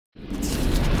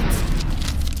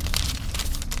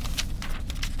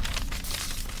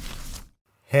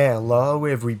Hello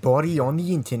everybody on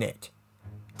the internet.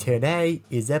 Today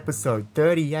is episode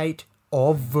 38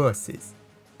 of Versus,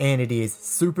 and it is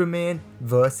Superman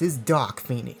vs Dark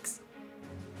Phoenix.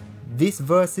 This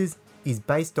Versus is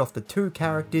based off the two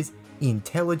characters'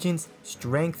 intelligence,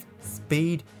 strength,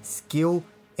 speed, skill,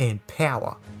 and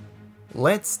power.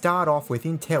 Let's start off with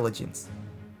intelligence.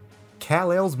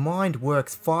 Kal-El's mind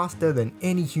works faster than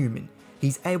any human.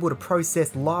 He's able to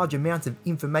process large amounts of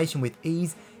information with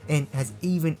ease and has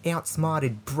even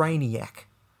outsmarted Brainiac.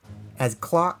 As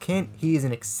Clark Kent, he is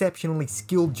an exceptionally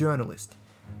skilled journalist,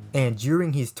 and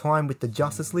during his time with the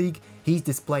Justice League, he's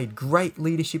displayed great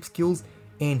leadership skills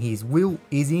and his will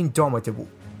is indomitable.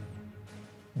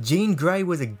 Jean Grey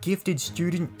was a gifted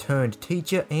student turned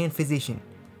teacher and physician.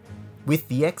 With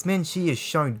the X-Men, she has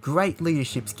shown great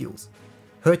leadership skills.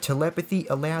 Her telepathy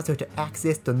allows her to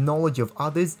access the knowledge of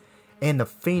others, and the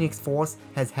Phoenix Force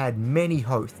has had many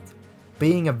hosts.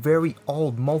 Being a very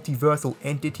old multiversal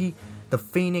entity, the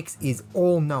Phoenix is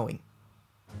all-knowing.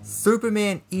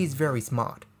 Superman is very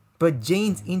smart, but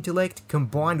Jean's intellect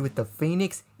combined with the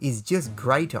Phoenix is just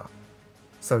greater.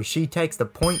 So she takes the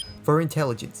point for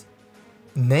intelligence.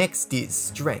 Next is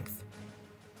strength.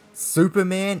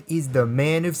 Superman is the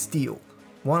Man of Steel,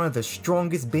 one of the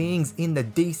strongest beings in the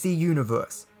DC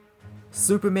universe.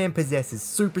 Superman possesses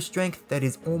super strength that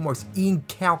is almost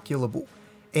incalculable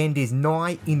and is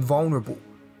nigh invulnerable.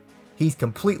 He's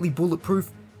completely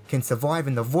bulletproof, can survive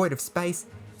in the void of space,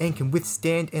 and can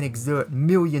withstand and exert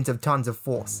millions of tons of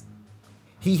force.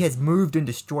 He has moved and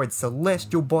destroyed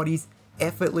celestial bodies,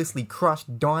 effortlessly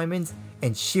crushed diamonds,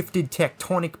 and shifted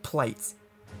tectonic plates.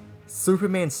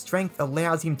 Superman's strength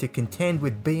allows him to contend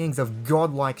with beings of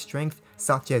godlike strength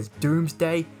such as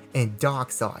Doomsday and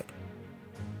Darkseid.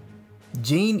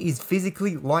 Jean is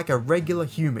physically like a regular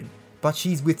human, but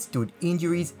she's withstood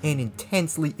injuries and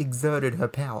intensely exerted her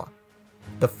power.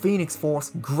 The Phoenix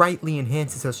Force greatly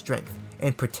enhances her strength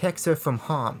and protects her from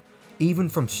harm, even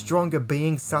from stronger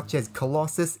beings such as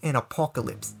Colossus and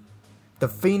Apocalypse. The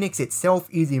Phoenix itself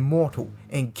is immortal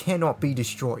and cannot be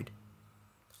destroyed.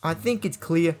 I think it's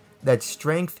clear that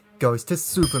strength goes to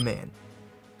Superman.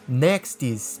 Next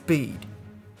is speed.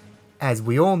 As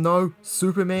we all know,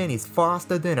 Superman is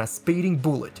faster than a speeding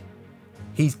bullet.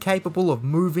 He's capable of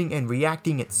moving and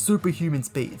reacting at superhuman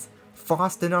speeds,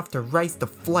 fast enough to race the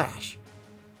Flash.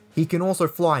 He can also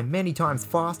fly many times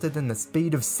faster than the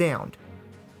speed of sound.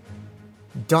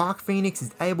 Dark Phoenix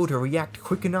is able to react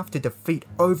quick enough to defeat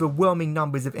overwhelming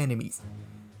numbers of enemies.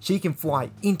 She can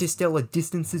fly interstellar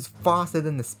distances faster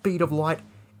than the speed of light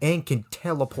and can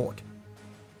teleport.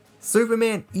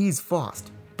 Superman is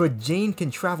fast, but Jean can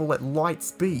travel at light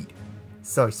speed,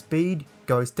 so speed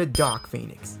goes to Dark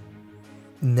Phoenix.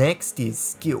 Next is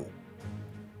skill.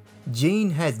 Jean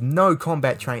has no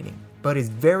combat training, but is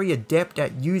very adept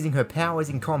at using her powers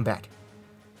in combat.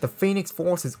 The Phoenix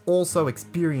Force is also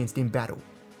experienced in battle.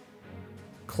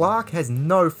 Clark has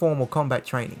no formal combat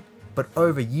training, but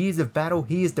over years of battle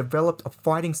he has developed a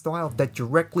fighting style that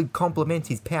directly complements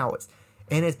his powers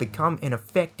and has become an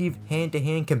effective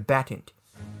hand-to-hand combatant.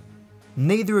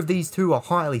 Neither of these two are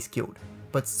highly skilled,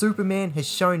 but Superman has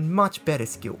shown much better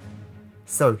skill,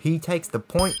 so he takes the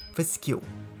point for skill.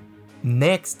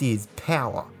 Next is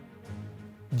power.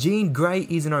 Jean Grey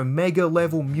is an Omega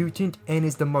level mutant and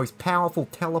is the most powerful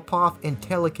telepath and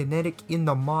telekinetic in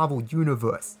the Marvel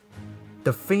Universe.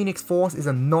 The Phoenix Force is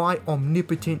a nigh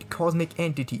omnipotent cosmic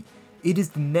entity. It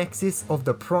is the nexus of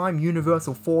the prime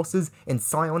universal forces and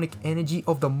psionic energy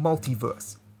of the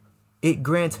multiverse. It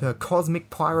grants her cosmic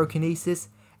pyrokinesis,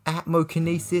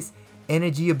 atmokinesis,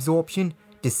 energy absorption,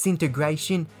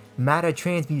 disintegration, matter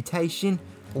transmutation,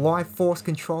 life force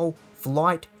control,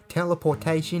 flight,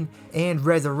 teleportation, and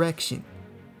resurrection.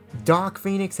 Dark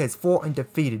Phoenix has fought and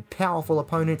defeated powerful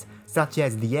opponents such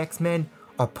as the X-Men,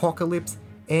 Apocalypse,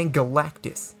 and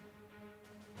Galactus.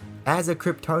 As a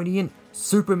Kryptonian,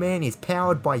 Superman is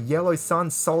powered by Yellow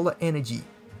Sun's solar energy.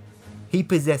 He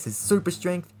possesses super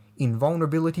strength,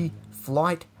 invulnerability,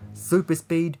 flight, super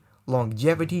speed,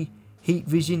 longevity, heat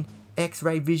vision,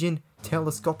 X-ray vision,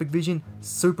 telescopic vision,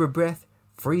 super breath,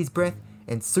 freeze breath,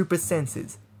 and super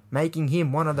senses, making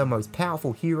him one of the most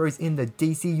powerful heroes in the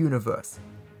DC universe.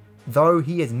 Though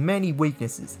he has many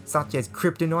weaknesses such as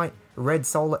kryptonite, red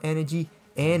solar energy,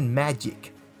 and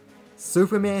magic.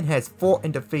 Superman has fought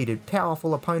and defeated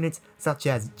powerful opponents such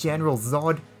as General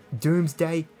Zod,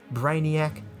 Doomsday,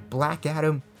 Brainiac, Black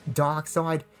Adam,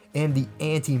 Darkseid, and the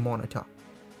Anti-Monitor.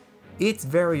 It's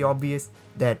very obvious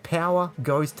that power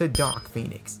goes to Dark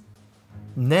Phoenix.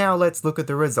 Now let's look at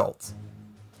the results.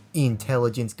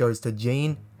 Intelligence goes to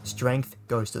Jean, strength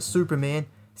goes to Superman,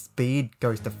 speed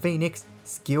goes to Phoenix,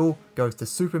 skill goes to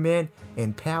Superman,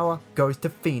 and power goes to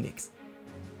Phoenix.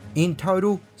 In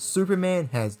total, Superman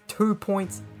has 2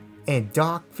 points and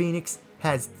Dark Phoenix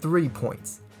has 3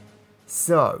 points.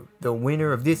 So, the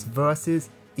winner of this versus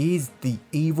is the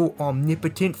evil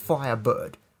omnipotent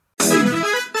Firebird.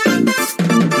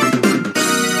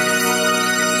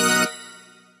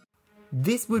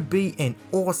 This would be an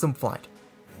awesome fight,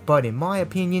 but in my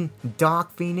opinion,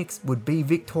 Dark Phoenix would be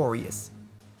victorious.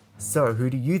 So who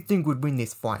do you think would win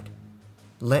this fight?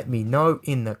 Let me know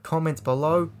in the comments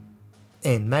below,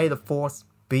 and may the Force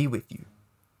be with you.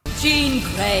 Jean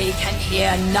Grey can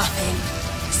hear nothing.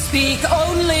 Speak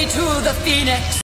only to the Phoenix.